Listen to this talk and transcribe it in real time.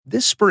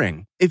This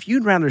spring, if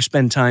you'd rather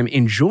spend time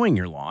enjoying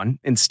your lawn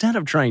instead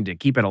of trying to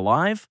keep it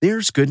alive,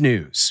 there's good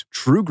news.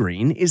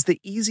 TruGreen is the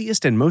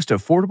easiest and most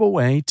affordable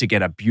way to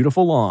get a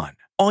beautiful lawn.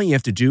 All you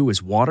have to do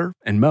is water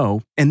and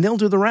mow, and they'll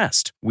do the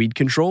rest. Weed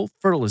control,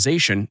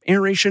 fertilization,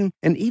 aeration,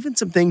 and even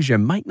some things you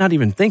might not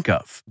even think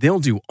of. They'll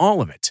do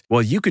all of it,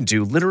 while you can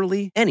do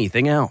literally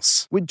anything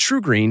else. With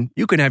TruGreen,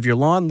 you can have your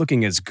lawn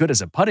looking as good as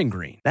a putting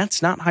green.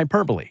 That's not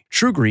hyperbole.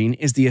 TruGreen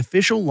is the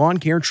official lawn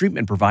care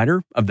treatment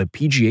provider of the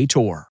PGA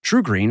Tour.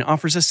 TruGreen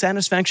offers a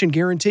satisfaction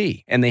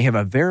guarantee, and they have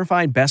a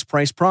verified best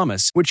price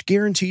promise, which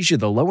guarantees you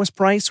the lowest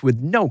price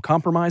with no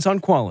compromise on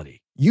quality.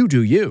 You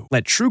do you.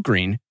 Let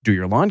TruGreen do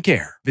your lawn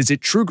care. Visit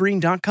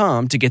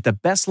TruGreen.com to get the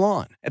best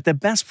lawn at the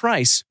best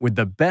price with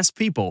the best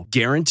people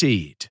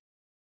guaranteed.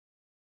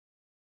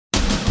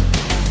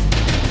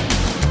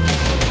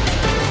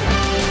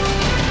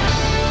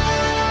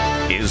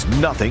 Is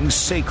nothing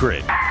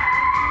sacred?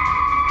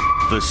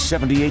 The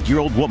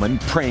 78-year-old woman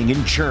praying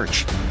in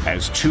church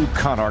as two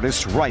con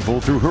artists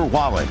rifle through her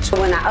wallet.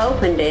 When I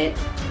opened it,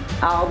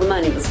 all the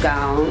money was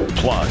gone.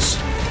 Plus,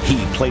 he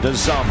played a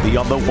zombie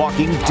on The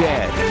Walking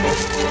Dead.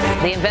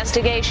 The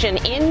investigation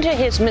into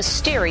his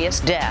mysterious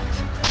death.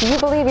 Do you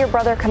believe your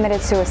brother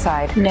committed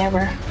suicide?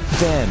 Never.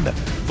 Then,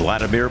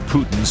 Vladimir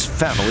Putin's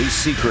family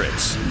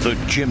secrets. The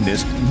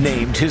gymnast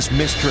named his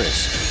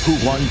mistress, who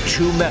won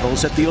 2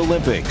 medals at the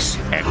Olympics,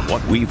 and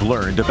what we've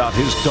learned about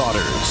his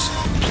daughters.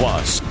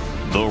 Plus,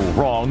 the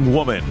wrong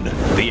woman.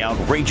 The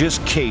outrageous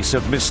case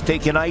of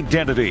mistaken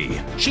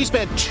identity. She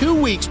spent 2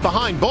 weeks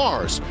behind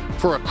bars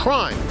for a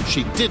crime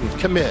she didn't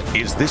commit.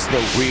 Is this the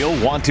real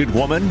wanted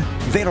woman?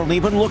 They don't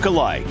even look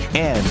alike.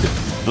 And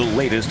the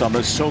latest on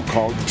the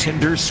so-called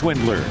Tinder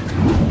swindler.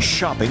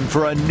 Shopping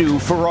for a new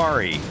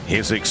Ferrari,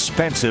 his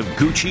expensive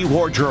Gucci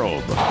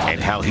wardrobe, and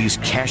how he's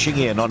cashing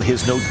in on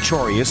his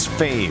notorious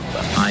fame.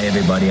 Hi,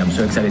 everybody. I'm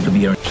so excited to be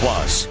here.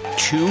 Plus,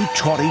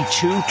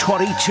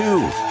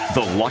 2/22/22.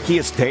 The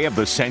luckiest day of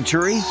the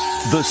century?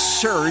 The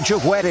surge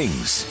of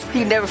weddings.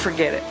 You never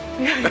forget it.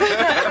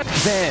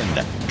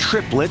 Then,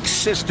 triplet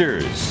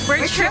sisters.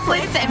 We're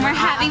triplets and we're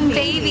having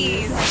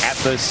babies. At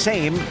the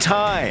same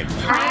time.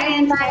 Hi,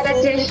 Inside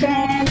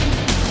Edition.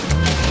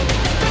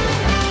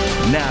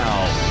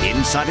 Now,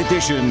 Inside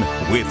Edition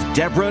with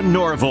Deborah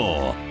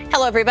Norville.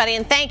 Hello, everybody,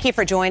 and thank you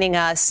for joining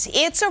us.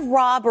 It's a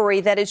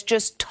robbery that is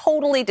just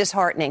totally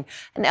disheartening.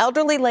 An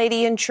elderly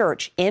lady in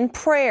church in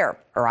prayer.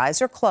 Her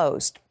eyes are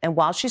closed. And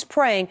while she's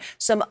praying,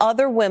 some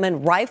other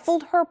women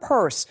rifled her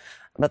purse.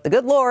 But the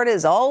good Lord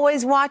is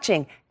always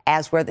watching,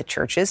 as were the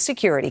church's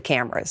security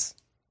cameras.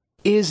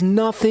 Is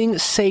nothing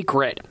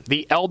sacred?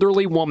 The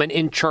elderly woman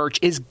in church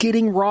is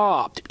getting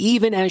robbed,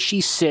 even as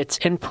she sits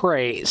and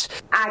prays.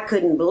 I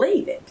couldn't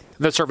believe it.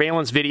 The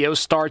surveillance video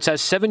starts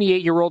as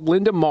 78-year-old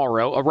Linda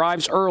Morrow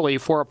arrives early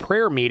for a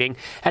prayer meeting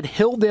at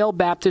Hilldale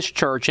Baptist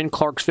Church in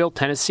Clarksville,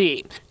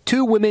 Tennessee.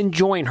 2 women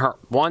join her.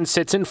 One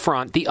sits in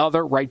front, the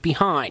other right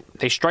behind.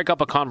 They strike up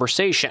a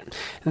conversation.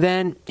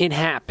 Then it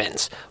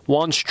happens.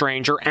 One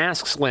stranger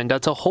asks Linda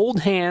to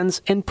hold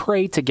hands and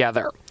pray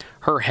together.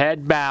 Her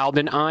head bowed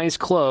and eyes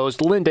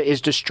closed, Linda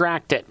is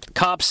distracted.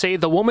 Cops say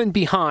the woman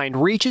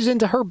behind reaches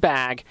into her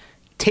bag,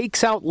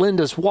 takes out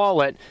Linda's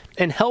wallet,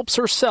 and helps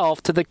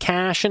herself to the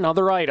cash and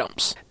other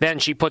items. Then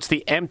she puts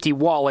the empty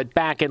wallet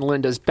back in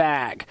Linda's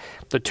bag.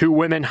 The 2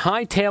 women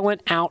hightail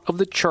it out of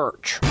the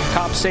church.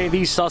 Cops say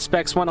these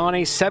suspects went on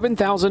a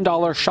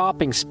 $7,000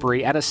 shopping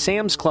spree at a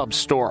Sam's Club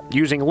store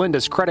using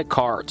Linda's credit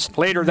cards.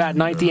 Later that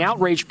night, the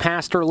outraged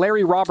pastor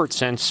Larry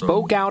Robertson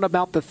spoke out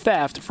about the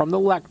theft from the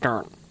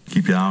lectern.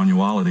 Keep your eye on your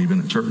wallet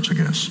even at church, I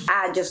guess.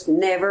 I just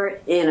never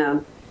in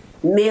a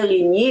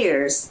million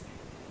years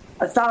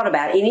thought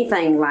about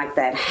anything like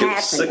that happening.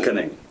 It's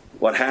sickening.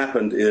 What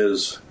happened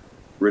is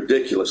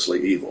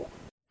ridiculously evil.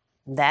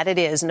 That it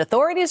is, and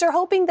authorities are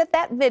hoping that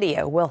that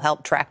video will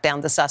help track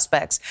down the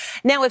suspects.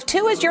 Now, if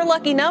 2 is your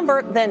lucky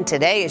number, then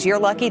today is your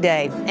lucky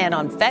day. And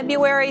on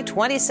February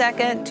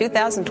 22nd,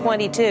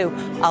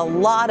 2022, a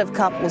lot of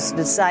couples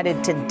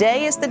decided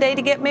today is the day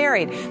to get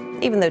married,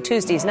 even though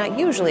Tuesday is not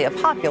usually a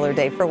popular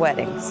day for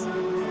weddings.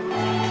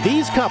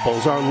 These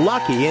couples are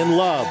lucky in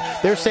love.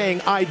 They're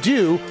saying I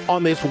do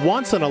on this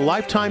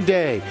once-in-a-lifetime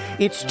day.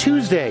 It's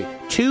Tuesday,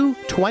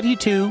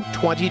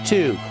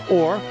 2/22/22,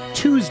 or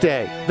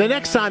Tuesday. The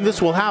next time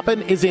this will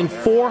happen is in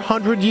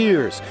 400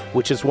 years,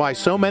 which is why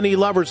so many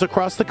lovers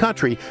across the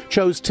country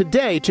chose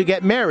today to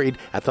get married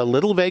at the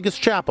Little Vegas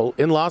Chapel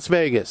in Las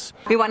Vegas.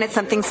 We wanted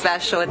something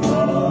special.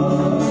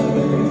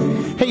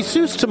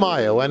 Jesus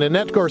Tamayo and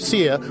Annette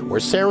Garcia were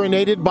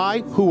serenaded by,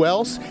 who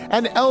else?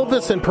 An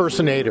Elvis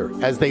impersonator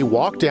as they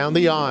walked down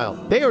the aisle.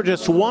 They are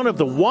just one of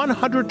the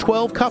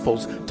 112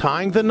 couples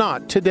tying the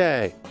knot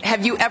today.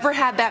 Have you ever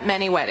had that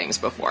many weddings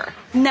before?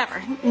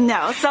 Never,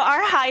 no. So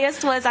our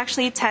highest was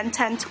actually 10,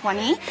 10,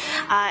 20,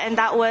 and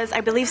that was,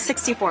 I believe,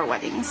 64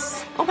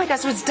 weddings. Oh my gosh,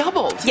 so it's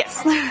doubled.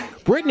 Yes.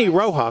 Brittany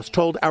Rojas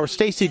told our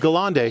Stacey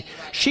Galande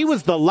she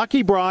was the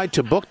lucky bride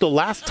to book the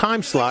last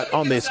time slot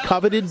on this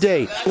coveted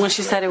date. When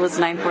she said it was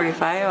 9:30,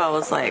 9:45. I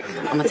was like,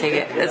 I'm going to take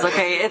it. It's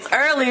okay. It's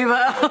early,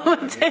 but I'm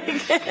going to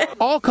take it.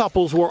 All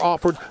couples were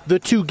offered the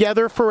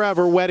Together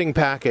Forever wedding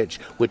package,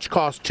 which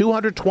costs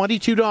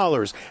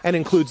 $222 and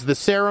includes the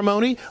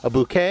ceremony, a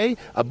bouquet,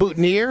 a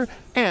boutonniere,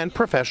 and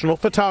professional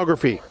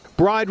photography.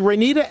 Bride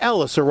Renita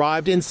Ellis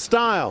arrived in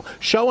style,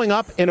 showing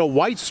up in a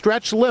white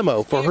stretch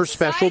limo for her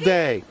special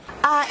day.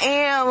 I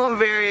am. I'm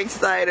very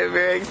excited,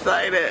 very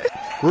excited.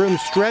 Groom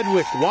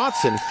Stredwick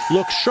Watson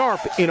looked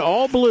sharp in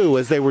all blue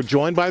as they were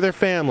joined by their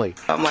family.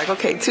 I'm like,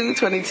 okay,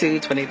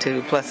 22,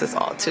 plus it's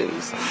all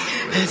twos.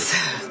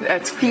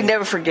 You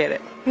never forget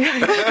it.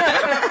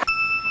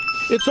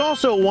 It's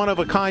also a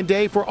one-of-a-kind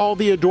day for all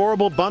the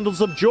adorable bundles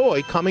of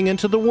joy coming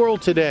into the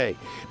world today.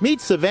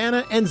 Meet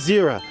Savannah and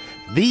Zira.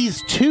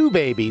 These two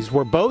babies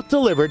were both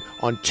delivered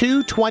on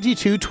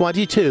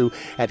 2/22/22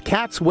 at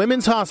Katz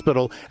Women's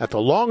Hospital at the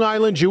Long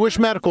Island Jewish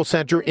Medical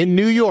Center in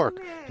New York,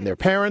 and their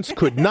parents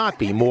could not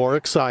be more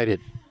excited.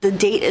 The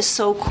date is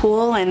so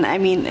cool, and I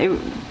mean, it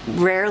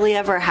rarely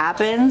ever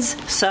happens,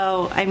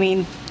 so I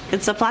mean,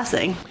 it's a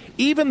blessing.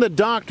 Even the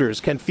doctors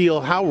can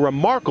feel how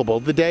remarkable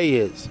the day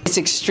is. It's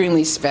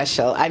extremely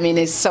special. I mean,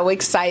 it's so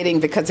exciting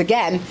because,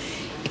 again,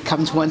 it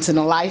comes once in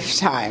a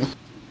lifetime.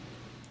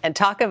 And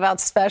talk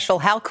about special.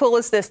 How cool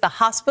is this? The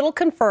hospital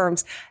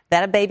confirms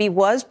that a baby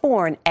was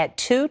born at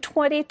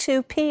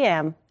 2:22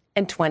 p.m.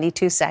 and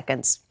 22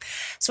 seconds.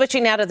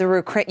 Switching now to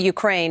the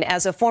Ukraine.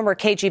 As a former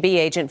KGB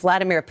agent,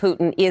 Vladimir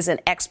Putin is an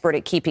expert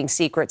at keeping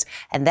secrets,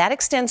 and that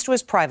extends to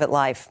his private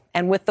life.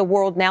 And with the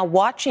world now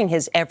watching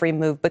his every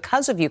move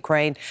because of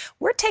Ukraine,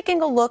 we're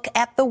taking a look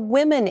at the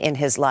women in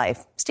his life.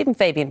 Stephen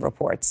Fabian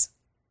reports.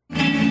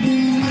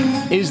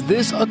 Is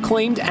this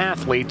acclaimed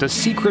athlete the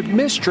secret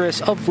mistress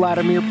of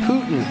Vladimir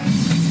Putin?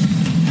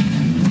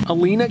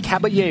 Alina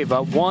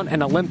Kabayeva won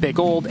an Olympic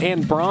gold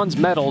and bronze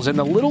medals in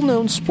the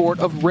little-known sport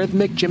of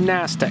rhythmic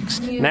gymnastics.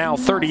 Now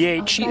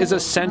 38, she is a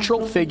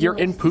central figure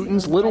in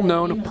Putin's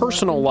little-known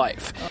personal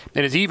life.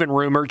 It is even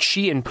rumored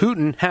she and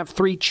Putin have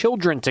 3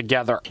 children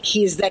together.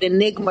 He's that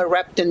enigma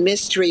wrapped in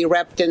mystery,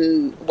 wrapped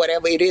in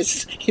whatever it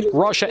is.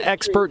 Russia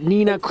expert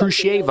Nina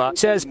Khrushcheva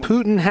says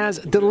Putin has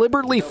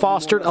deliberately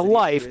fostered a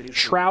life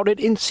shrouded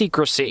in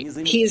secrecy.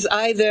 He's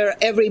either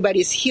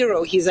everybody's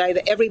hero, he's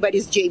either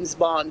everybody's James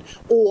Bond,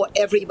 or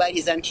everybody's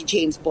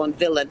anti-James Bond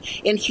villain.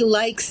 And he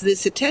likes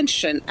this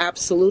attention,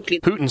 absolutely.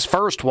 Putin's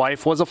first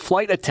wife was a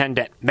flight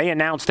attendant. They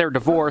announced their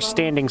divorce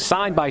standing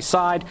side by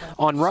side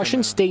on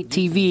Russian state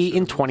TV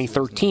in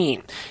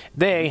 2013.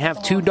 They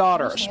have 2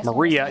 daughters.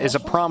 Maria is a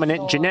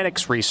prominent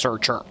genetics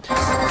researcher.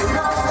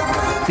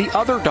 The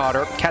other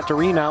daughter,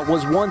 Katerina,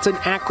 was once an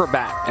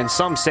acrobat, and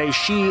some say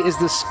she is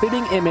the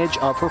spitting image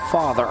of her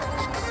father.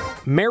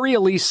 Mary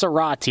Elise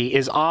Cerati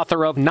is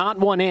author of Not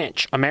 1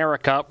 Inch,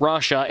 America,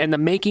 Russia, and the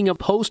Making of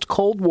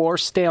Post-Cold War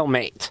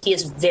Stalemate. He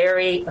is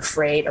very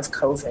afraid of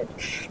COVID,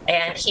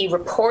 and he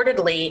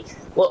reportedly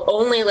will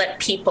only let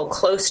people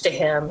close to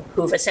him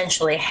who've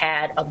essentially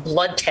had a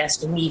blood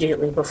test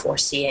immediately before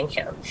seeing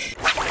him.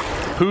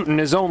 Putin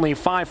is only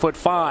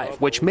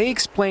 5'5", which may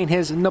explain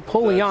his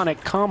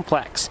Napoleonic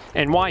complex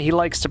and why he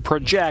likes to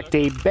project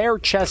a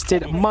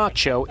bare-chested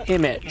macho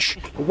image.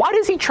 Why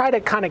does he try to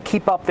kind of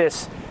keep up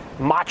this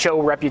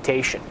macho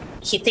reputation?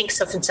 He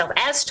thinks of himself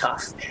as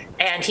tough,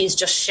 and he's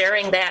just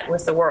sharing that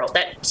with the world.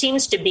 That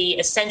seems to be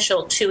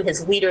essential to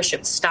his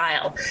leadership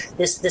style,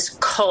 this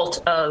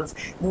cult of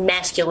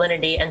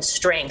masculinity and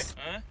strength.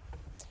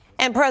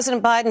 And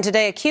President Biden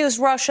today accused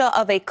Russia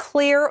of a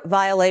clear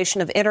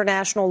violation of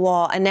international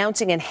law,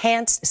 announcing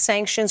enhanced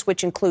sanctions,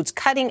 which includes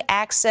cutting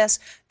access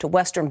to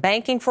Western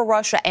banking for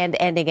Russia and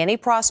ending any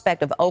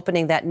prospect of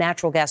opening that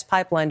natural gas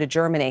pipeline to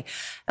Germany.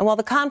 And while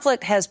the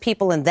conflict has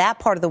people in that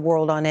part of the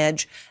world on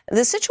edge,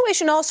 the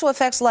situation also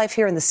affects life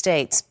here in the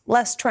States.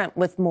 Les Trent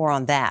with more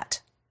on that.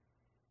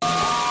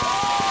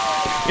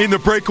 In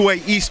the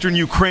breakaway eastern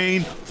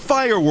Ukraine,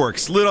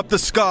 fireworks lit up the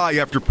sky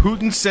after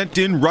Putin sent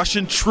in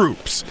Russian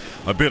troops.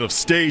 A bit of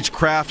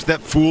stagecraft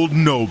that fooled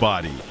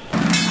nobody.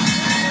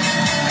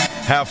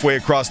 Halfway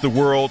across the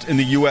world in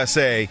the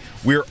USA,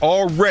 we're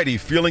already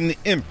feeling the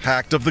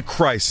impact of the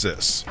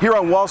crisis. Here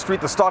on Wall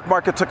Street, the stock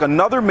market took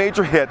another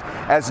major hit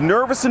as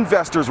nervous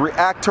investors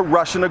react to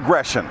Russian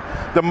aggression.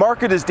 The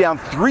market is down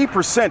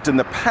 3% in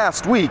the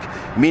past week,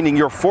 meaning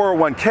your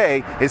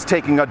 401k is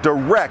taking a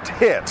direct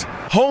hit.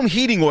 Home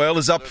heating oil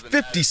is up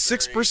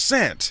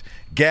 56%.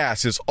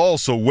 Gas is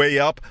also way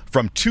up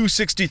from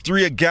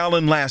 $2.63 a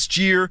gallon last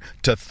year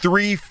to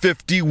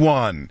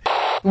 $3.51.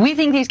 We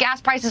think these gas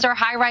prices are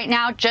high right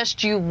now.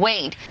 Just you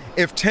wait.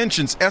 If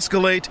tensions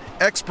escalate,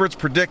 experts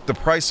predict the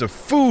price of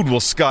food will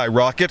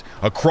skyrocket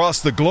across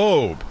the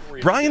globe.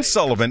 Brian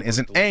Sullivan is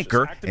an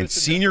anchor and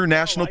senior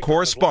national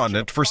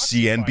correspondent for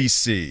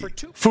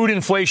CNBC. Food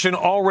inflation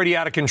already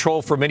out of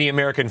control for many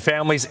American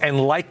families and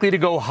likely to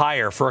go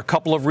higher for a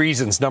couple of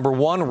reasons. Number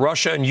one,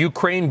 Russia and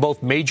Ukraine,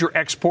 both major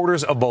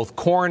exporters of both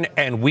corn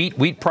and wheat.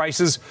 Wheat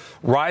prices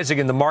rising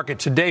in the market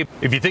today.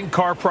 If you think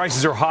car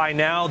prices are high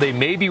now, they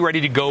may be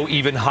ready to go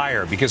even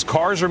higher because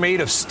cars are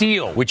made of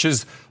steel, which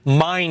is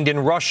mined in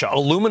Russia.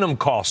 Aluminum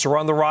costs are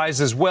on the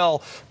rise as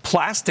well.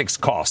 Plastics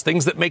costs,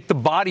 things that make the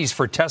bodies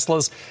for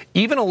Teslas,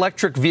 even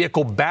electric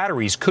vehicle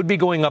batteries could be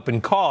going up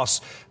in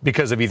costs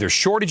because of either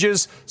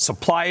shortages,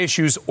 supply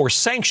issues, or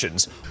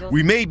sanctions.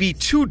 We may be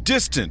too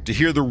distant to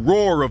hear the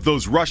roar of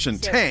those Russian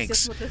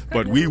tanks,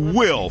 but we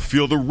will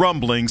feel the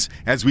rumblings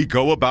as we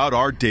go about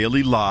our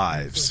daily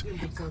lives.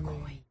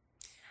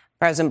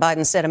 President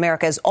Biden said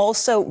America is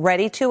also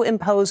ready to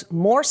impose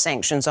more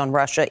sanctions on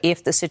Russia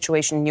if the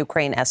situation in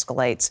Ukraine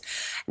escalates.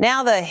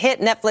 Now, the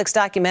hit Netflix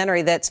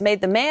documentary that's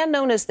made the man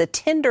known as the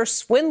Tinder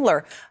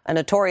swindler a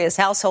notorious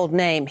household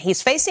name.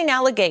 He's facing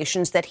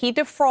allegations that he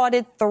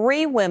defrauded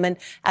 3 women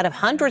out of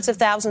hundreds of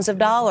thousands of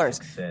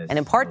dollars. And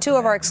in part 2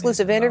 of our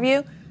exclusive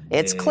interview,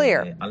 it's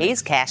clear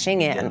he's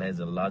cashing in.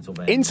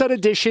 Inside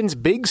Edition's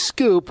big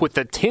scoop with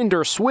the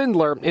Tinder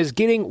swindler is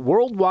getting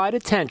worldwide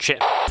attention.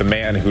 The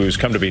man who's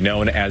come to be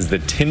known as the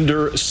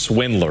Tinder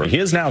swindler. He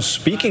is now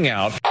speaking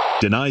out.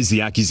 Denies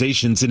the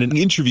accusations in an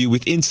interview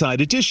with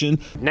Inside Edition.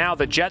 Now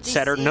the jet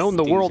setter, known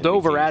the world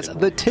over as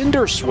the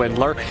Tinder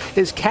swindler,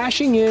 is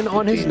cashing in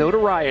on his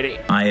notoriety.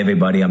 Hi,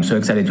 everybody. I'm so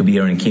excited to be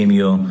here in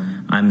Cameo.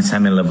 I'm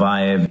Simon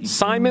Levayev.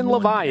 Simon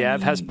Levayev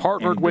has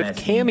partnered with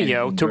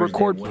Cameo to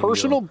record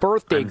personal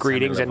birthday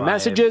greetings and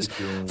messages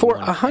for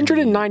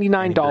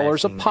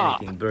 $199 a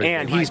pop.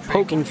 And he's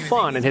poking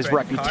fun at his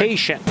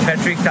reputation.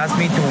 Patrick asked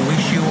me to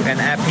wish you an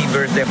happy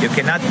birthday. You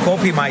cannot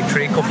copy my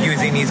trick of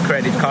using his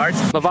credit cards.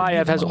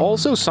 Levayev has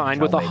also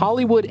signed with a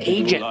Hollywood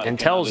agent and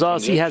tells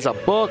us he has a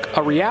book,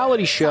 a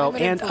reality show,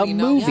 and a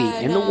movie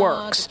in the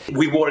works.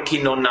 We're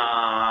working on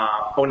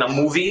a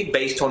movie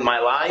based on my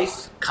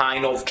life,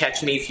 kind of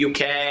Catch Me If You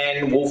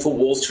Can, Wolf of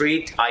Wall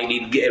Street. I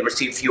did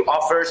receive a few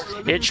offers.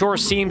 It sure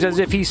seems as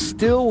if he's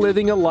still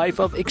living a life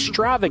of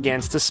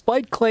extravagance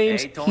despite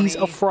claims he's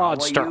a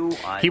fraudster.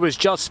 He was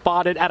just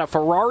spotted at a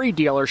Ferrari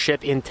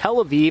dealership in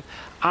Tel Aviv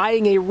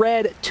eyeing a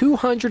red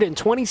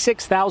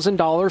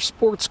 $226,000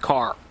 sports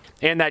car.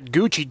 And that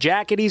Gucci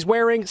jacket he's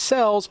wearing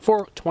sells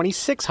for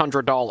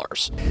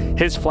 $2,600.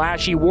 His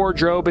flashy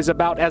wardrobe is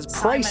about as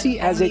pricey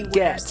as it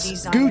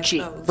gets. Gucci,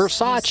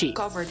 Versace,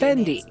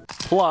 Fendi.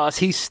 Plus,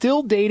 he's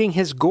still dating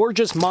his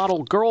gorgeous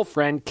model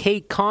girlfriend,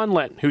 Kate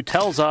Conlon, who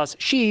tells us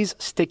she's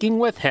sticking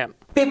with him.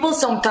 People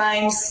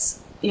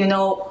sometimes,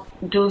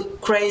 do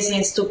crazy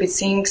and stupid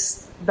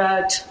things,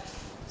 but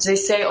they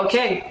say,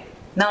 okay,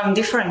 now I'm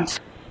different.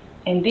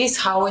 And this is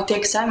how I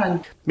take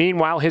Simon.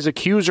 Meanwhile, his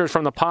accusers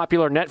from the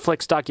popular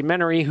Netflix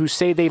documentary who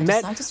say they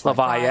met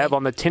Levayev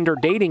on the Tinder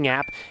dating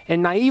app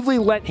and naively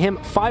lent him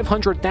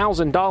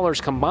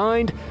 $500,000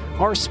 combined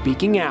are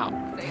speaking out.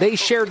 They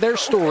shared their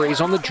stories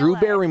on the Drew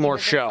Barrymore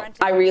Show.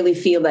 I really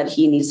feel that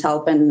he needs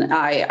help, and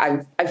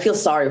I feel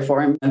sorry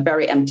for him. A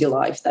very empty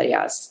life that he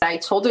has. I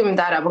told him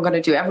that I'm going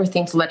to do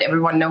everything to let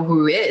everyone know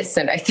who he is,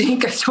 and I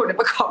think I sort of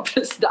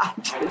accomplished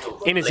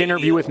that. In his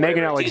interview with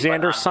Megan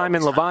Alexander,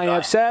 Simon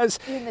Levayev says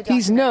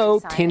he's no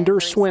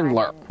Tinder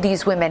swindler.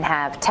 These women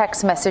have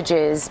text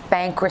messages,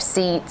 bank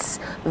receipts,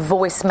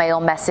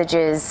 voicemail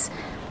messages.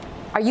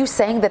 Are you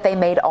saying that they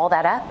made all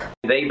that up?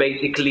 They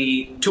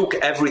basically took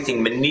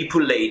everything,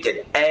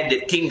 manipulated,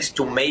 added things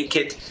to make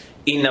it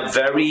in a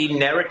very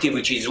narrative,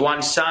 which is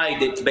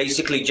one-sided,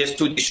 basically just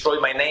to destroy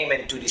my name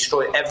and to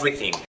destroy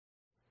everything.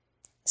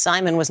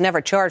 Simon was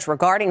never charged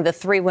regarding the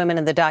 3 women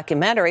in the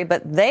documentary,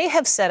 but they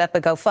have set up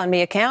a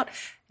GoFundMe account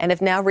and have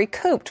now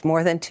recouped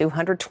more than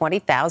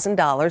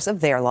 $220,000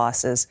 of their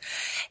losses.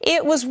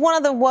 It was one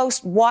of the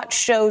most watched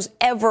shows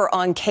ever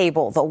on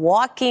cable, The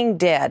Walking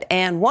Dead,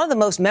 and one of the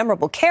most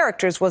memorable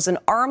characters was an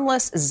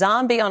armless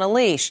zombie on a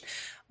leash.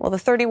 Well, the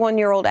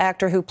 31-year-old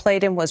actor who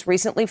played him was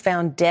recently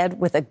found dead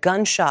with a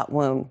gunshot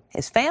wound.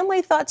 His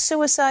family thought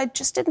suicide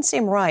just didn't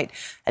seem right,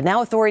 and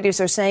now authorities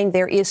are saying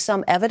there is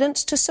some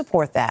evidence to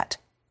support that.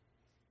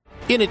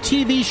 In a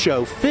TV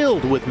show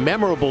filled with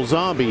memorable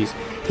zombies,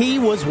 he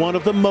was one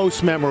of the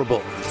most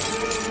memorable.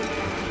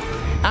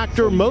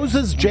 Actor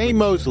Moses J.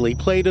 Mosley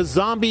played a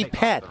zombie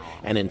pet,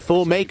 and in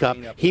full makeup,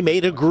 he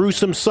made a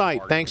gruesome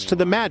sight thanks to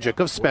the magic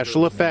of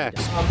special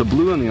effects. The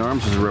blue on the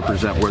arms is to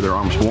represent where their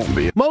arms won't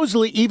be.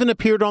 Mosley even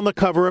appeared on the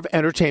cover of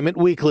Entertainment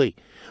Weekly.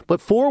 But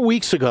 4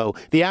 weeks ago,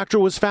 the actor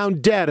was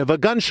found dead of a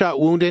gunshot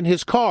wound in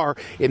his car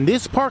in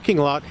this parking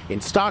lot in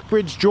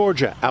Stockbridge,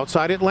 Georgia,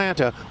 outside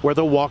Atlanta, where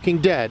The Walking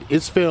Dead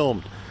is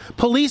filmed.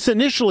 Police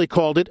initially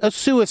called it a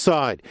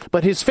suicide,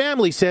 but his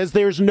family says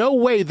there's no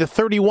way the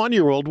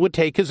 31-year-old would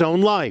take his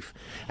own life.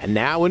 And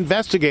now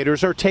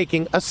investigators are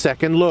taking a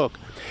second look.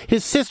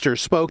 His sister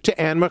spoke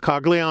to Ann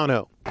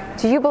Mercogliano.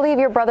 Do you believe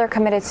your brother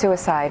committed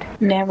suicide?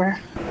 Never.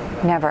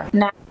 Never?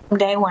 Not from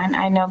day one.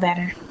 I know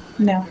better.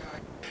 No.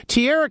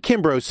 Tiara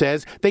Kimbrough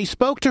says they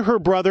spoke to her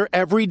brother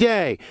every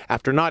day.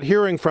 After not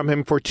hearing from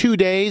him for 2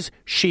 days,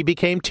 she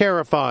became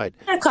terrified.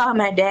 I called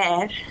my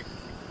dad.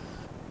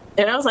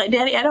 And I was like,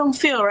 Daddy, I don't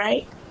feel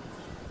right.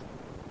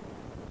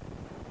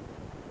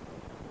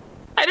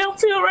 I don't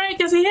feel right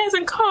because he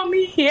hasn't called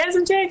me. He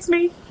hasn't texted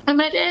me. And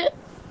my dad,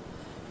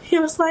 he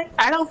was like,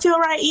 I don't feel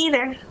right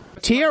either.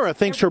 Tiara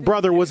thinks her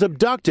brother was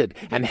abducted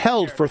and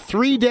held for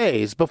 3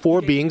 days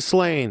before being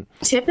slain.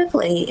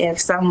 Typically, if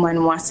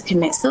someone wants to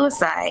commit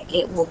suicide,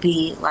 it will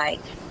be like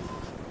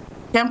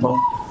temple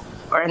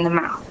or in the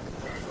mouth.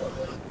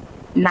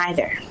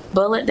 Neither.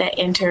 Bullet that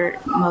entered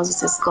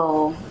Moses'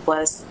 skull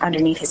was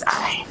underneath his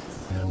eye.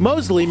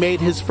 Mosley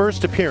made his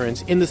first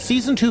appearance in the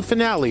season 2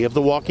 finale of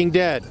The Walking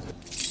Dead.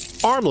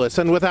 Armless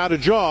and without a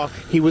jaw,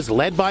 he was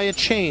led by a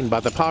chain by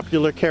the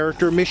popular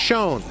character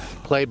Michonne,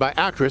 played by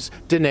actress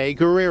Danai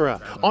Gurira.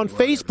 On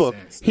Facebook,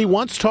 he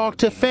once talked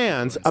to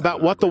fans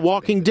about what The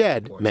Walking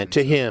Dead meant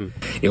to him.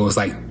 It was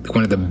like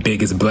one of the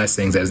biggest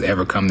blessings that's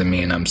ever come to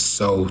me, and I'm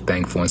so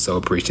thankful and so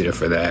appreciative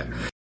for that.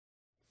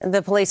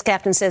 The police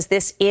captain says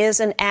this is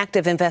an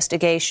active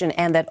investigation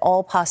and that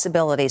all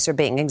possibilities are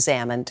being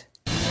examined.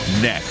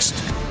 Next,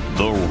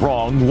 the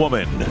wrong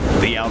woman.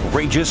 The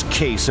outrageous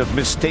case of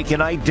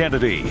mistaken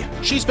identity.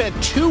 She spent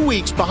 2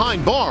 weeks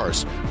behind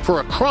bars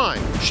for a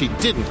crime she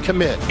didn't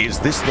commit. Is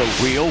this the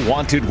real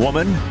wanted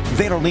woman?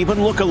 They don't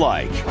even look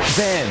alike.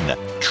 Then,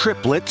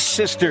 triplet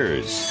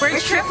sisters. We're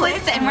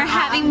triplets and we're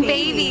having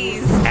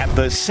babies. At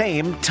the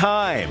same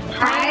time.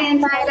 Hi,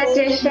 Inside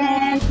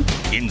Edition.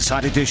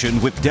 Inside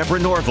Edition with Deborah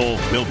Norville.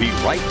 We'll be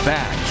right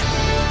back.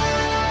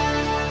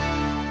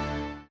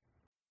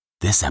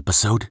 This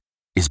episode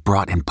is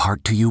brought in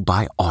part to you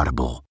by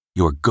Audible,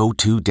 your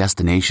go-to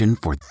destination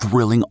for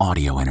thrilling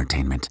audio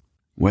entertainment.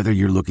 Whether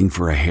you're looking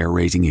for a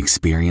hair-raising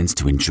experience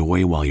to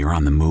enjoy while you're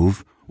on the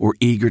move or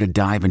eager to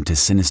dive into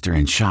sinister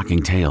and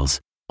shocking tales,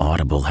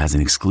 Audible has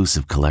an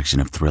exclusive collection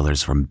of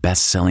thrillers from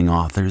best-selling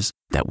authors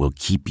that will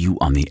keep you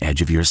on the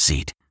edge of your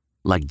seat.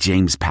 Like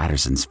James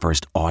Patterson's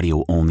first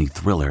audio-only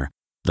thriller,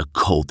 The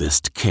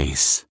Coldest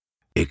Case.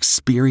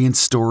 Experience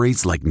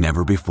stories like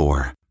never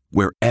before,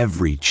 where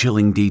every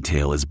chilling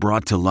detail is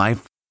brought to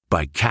life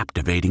by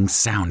captivating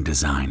sound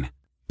design.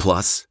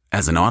 Plus,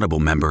 as an Audible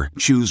member,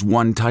 choose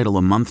one title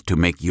a month to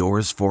make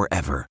yours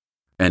forever.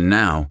 And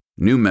now,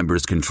 new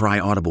members can try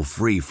Audible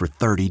free for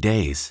 30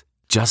 days.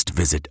 Just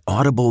visit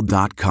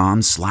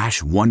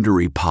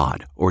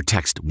audible.com/WonderyPod or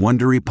text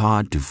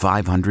WonderyPod to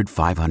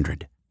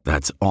 500-500.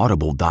 That's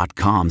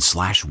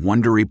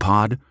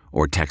audible.com/WonderyPod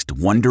or text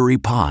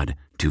WonderyPod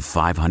to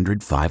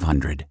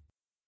 500-500.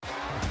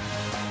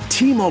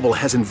 T-Mobile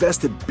has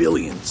invested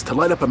billions to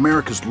light up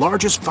America's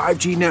largest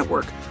 5G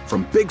network,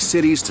 from big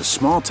cities to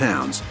small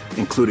towns,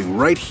 including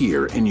right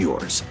here in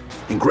yours.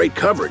 And great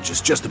coverage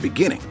is just the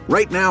beginning.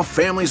 Right now,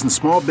 families and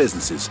small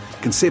businesses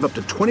can save up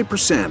to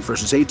 20%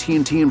 versus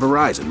AT&T and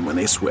Verizon when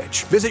they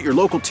switch. Visit your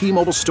local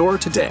T-Mobile store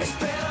today.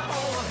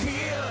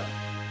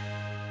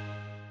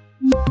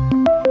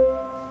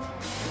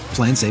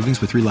 Plan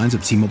savings with 3 lines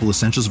of T-Mobile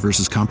Essentials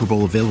versus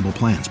comparable available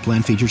plans.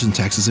 Plan features and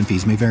taxes and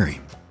fees may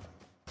vary.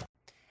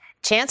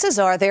 Chances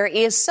are there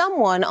is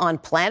someone on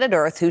planet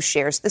Earth who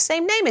shares the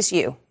same name as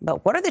you.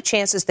 But what are the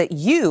chances that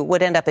you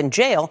would end up in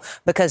jail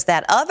because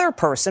that other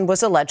person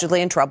was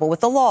allegedly in trouble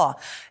with the law?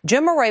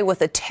 Jim Murray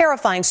with a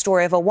terrifying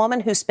story of a woman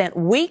who spent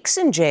weeks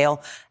in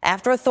jail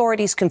after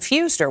authorities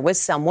confused her with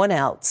someone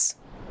else.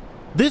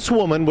 This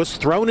woman was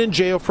thrown in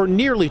jail for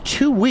nearly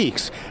 2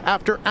 weeks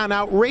after an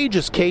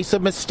outrageous case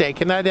of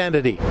mistaken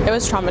identity. It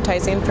was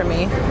traumatizing for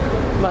me.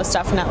 Most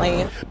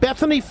definitely.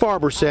 Bethany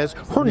Farber says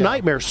her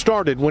nightmare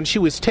started when she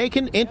was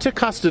taken into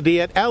custody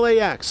at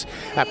LAX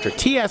after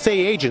TSA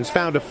agents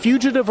found a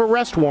fugitive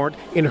arrest warrant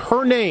in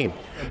her name.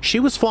 She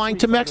was flying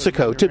to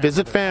Mexico to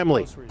visit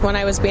family. When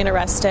I was being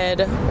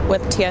arrested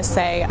with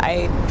TSA,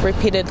 I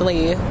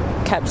repeatedly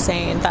kept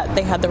saying that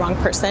they had the wrong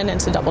person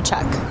and to double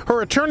check.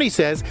 Her attorney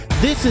says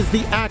this is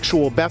the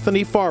actual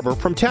Bethany Farber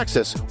from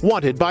Texas,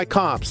 wanted by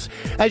cops.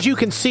 As you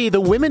can see, the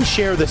women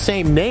share the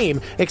same name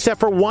except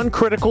for one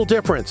critical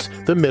difference,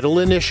 the middle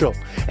initial.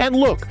 And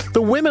look,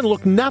 the women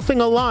look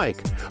nothing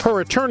alike. Her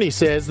attorney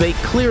says they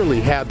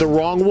clearly had the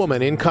wrong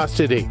woman in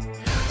custody.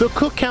 The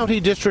Cook County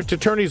District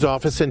Attorney's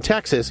Office in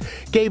Texas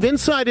gave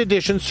Inside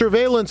Edition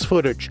surveillance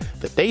footage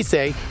that they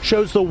say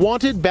shows the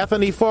wanted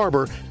Bethany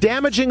Farber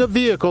damaging a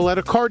vehicle at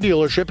a car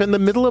dealership in the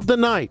middle of the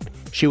night.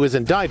 She was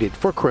indicted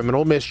for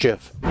criminal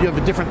mischief. You have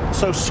a different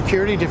Social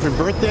Security, different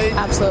birthday?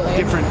 Absolutely.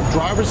 Different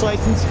driver's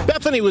license?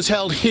 Bethany was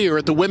held here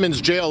at the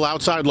women's jail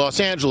outside Los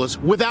Angeles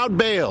without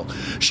bail.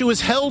 She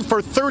was held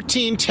for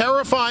 13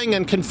 terrifying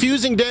and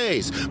confusing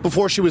days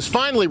before she was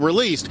finally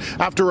released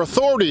after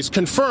authorities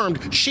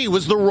confirmed she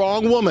was the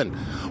wrong woman.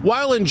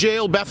 While in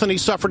jail, Bethany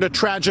suffered a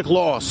tragic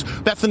loss.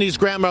 Bethany's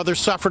grandmother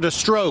suffered a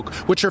stroke,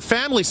 which her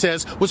family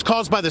says was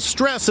caused by the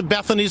stress of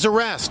Bethany's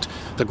arrest.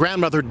 The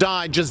grandmother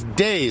died just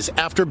days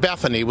after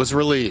Bethany was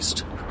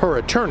released. Her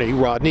attorney,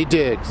 Rodney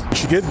Diggs.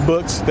 She gets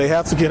books. They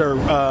have to get her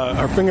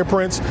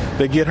fingerprints.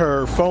 They get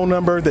her phone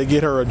number. They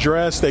get her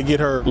address. They get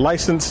her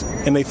license.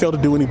 And they fail to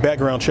do any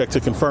background check to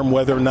confirm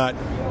whether or not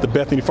the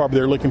Bethany Farber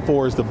they're looking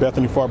for is the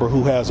Bethany Farber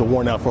who has a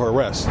warrant out for her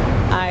arrest.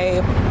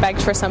 I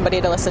begged for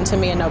somebody to listen to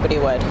me and nobody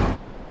would.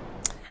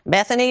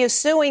 Bethany is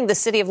suing the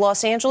city of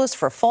Los Angeles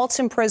for false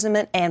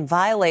imprisonment and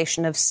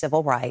violation of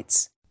civil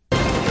rights.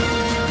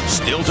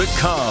 Still to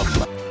come,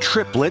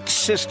 Triplet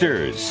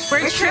Sisters.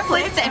 We're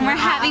triplets and we're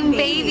having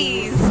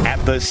babies. At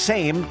the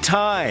same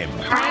time.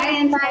 Hi,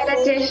 Inside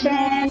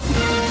Edition.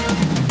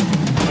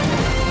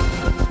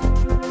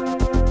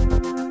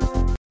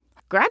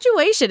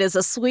 Graduation is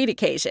a sweet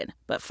occasion,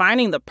 but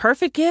finding the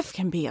perfect gift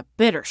can be a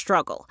bitter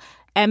struggle.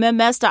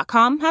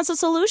 MMS.com has a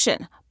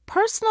solution.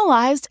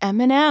 Personalized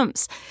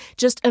M&Ms.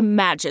 Just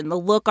imagine the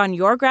look on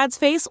your grad's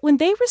face when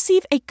they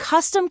receive a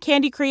custom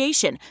candy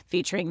creation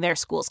featuring their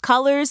school's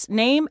colors,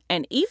 name,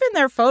 and even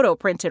their photo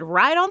printed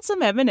right on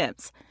some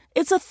M&Ms.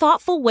 It's a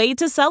thoughtful way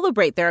to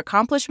celebrate their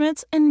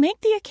accomplishments and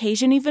make the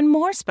occasion even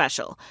more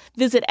special.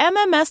 Visit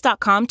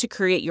MMS.com to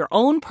create your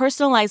own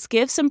personalized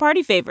gifts and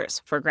party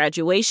favors for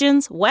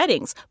graduations,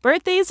 weddings,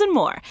 birthdays, and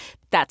more.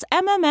 That's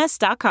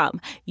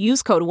MMS.com.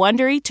 Use code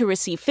WONDERY to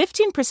receive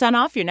 15%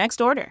 off your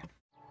next order.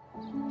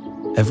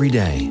 Every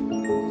day,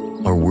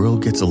 our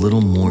world gets a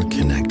little more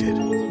connected,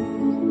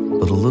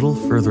 but a little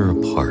further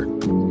apart.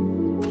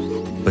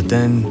 But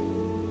then,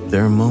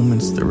 there are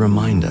moments that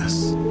remind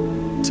us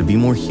to be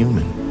more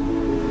human.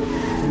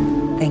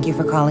 Thank you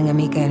for calling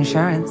Amica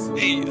Insurance.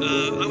 Hey,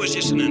 I was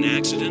just in an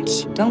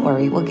accident. Don't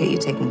worry, we'll get you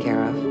taken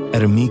care of.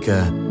 At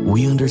Amica,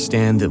 we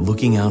understand that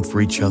looking out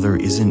for each other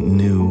isn't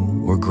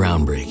new or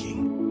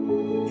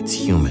groundbreaking. It's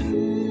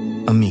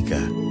human.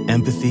 Amica,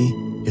 empathy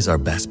is our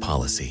best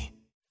policy.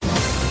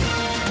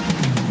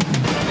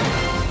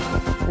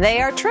 They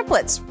are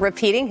triplets,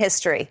 repeating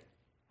history.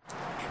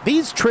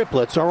 These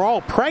triplets are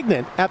all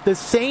pregnant at the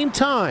same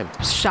time.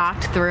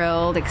 Shocked,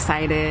 thrilled,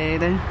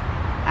 excited.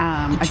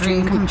 A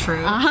dream come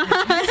true.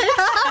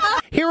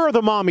 Here are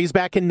the mommies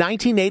back in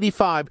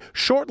 1985,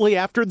 shortly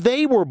after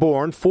they were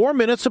born, 4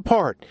 minutes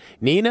apart.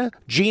 Nina,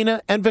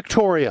 Gina, and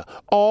Victoria,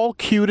 all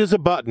cute as a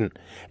button.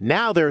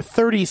 Now they're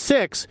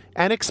 36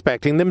 and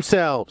expecting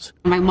themselves.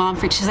 My mom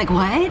freaked. She's like,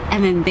 what?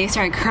 And then they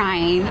started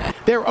crying.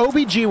 Their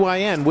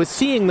OBGYN was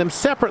seeing them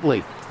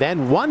separately.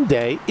 Then one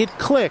day, it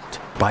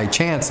clicked. By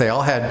chance, they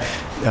all had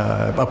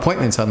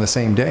appointments on the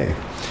same day.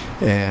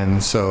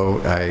 And so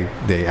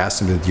they asked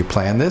them, did you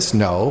plan this?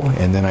 No.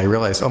 And then I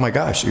realized, oh my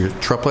gosh, you're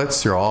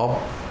triplets, you're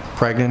all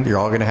pregnant, you're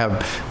all going to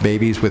have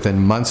babies within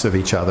months of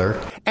each other.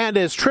 And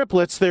as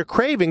triplets, their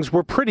cravings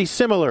were pretty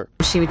similar.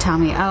 She would tell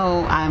me,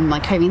 oh, I'm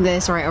like craving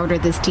this, or I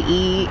ordered this to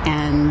eat.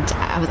 And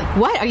I was like,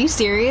 what? Are you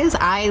serious?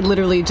 I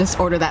literally just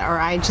ordered that, or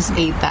I just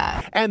ate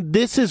that. And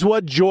this is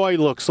what joy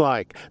looks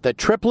like, the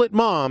triplet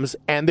moms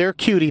and their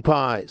cutie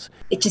pies.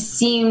 It just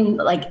seemed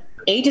like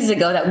ages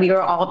ago that we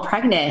were all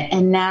pregnant,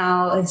 and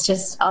now it's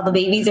just all the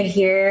babies are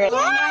here.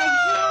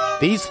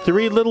 These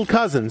three little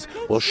cousins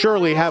will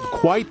surely have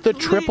quite the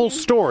triple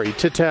story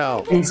to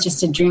tell. And it's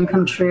just a dream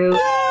come true.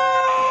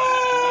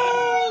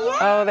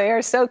 Oh, they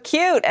are so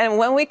cute. And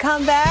when we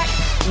come back,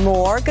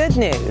 more good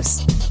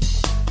news.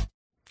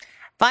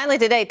 Finally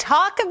today,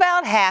 talk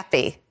about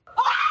happy.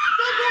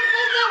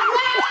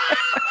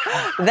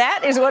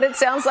 That is what it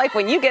sounds like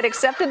when you get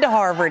accepted to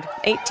Harvard.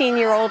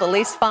 18-year-old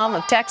Elise Pham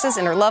of Texas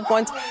and her loved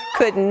ones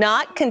could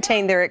not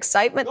contain their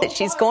excitement that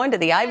she's going to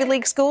the Ivy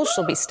League school.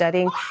 She'll be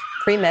studying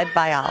pre-med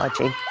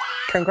biology.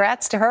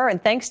 Congrats to her,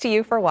 and thanks to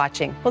you for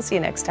watching. We'll see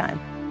you next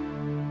time.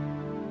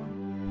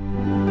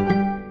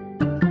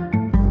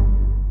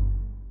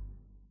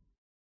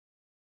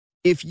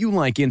 If you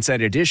like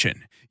Inside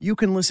Edition, you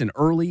can listen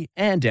early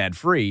and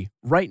ad-free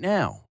right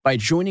now by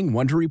joining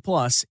Wondery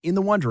Plus in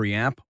the Wondery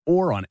app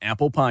or on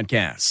Apple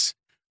Podcasts.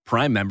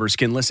 Prime members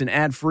can listen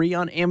ad-free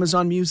on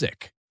Amazon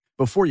Music.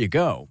 Before you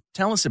go,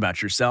 tell us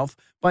about yourself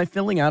by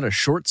filling out a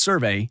short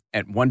survey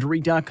at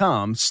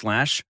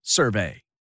Wondery.com/survey.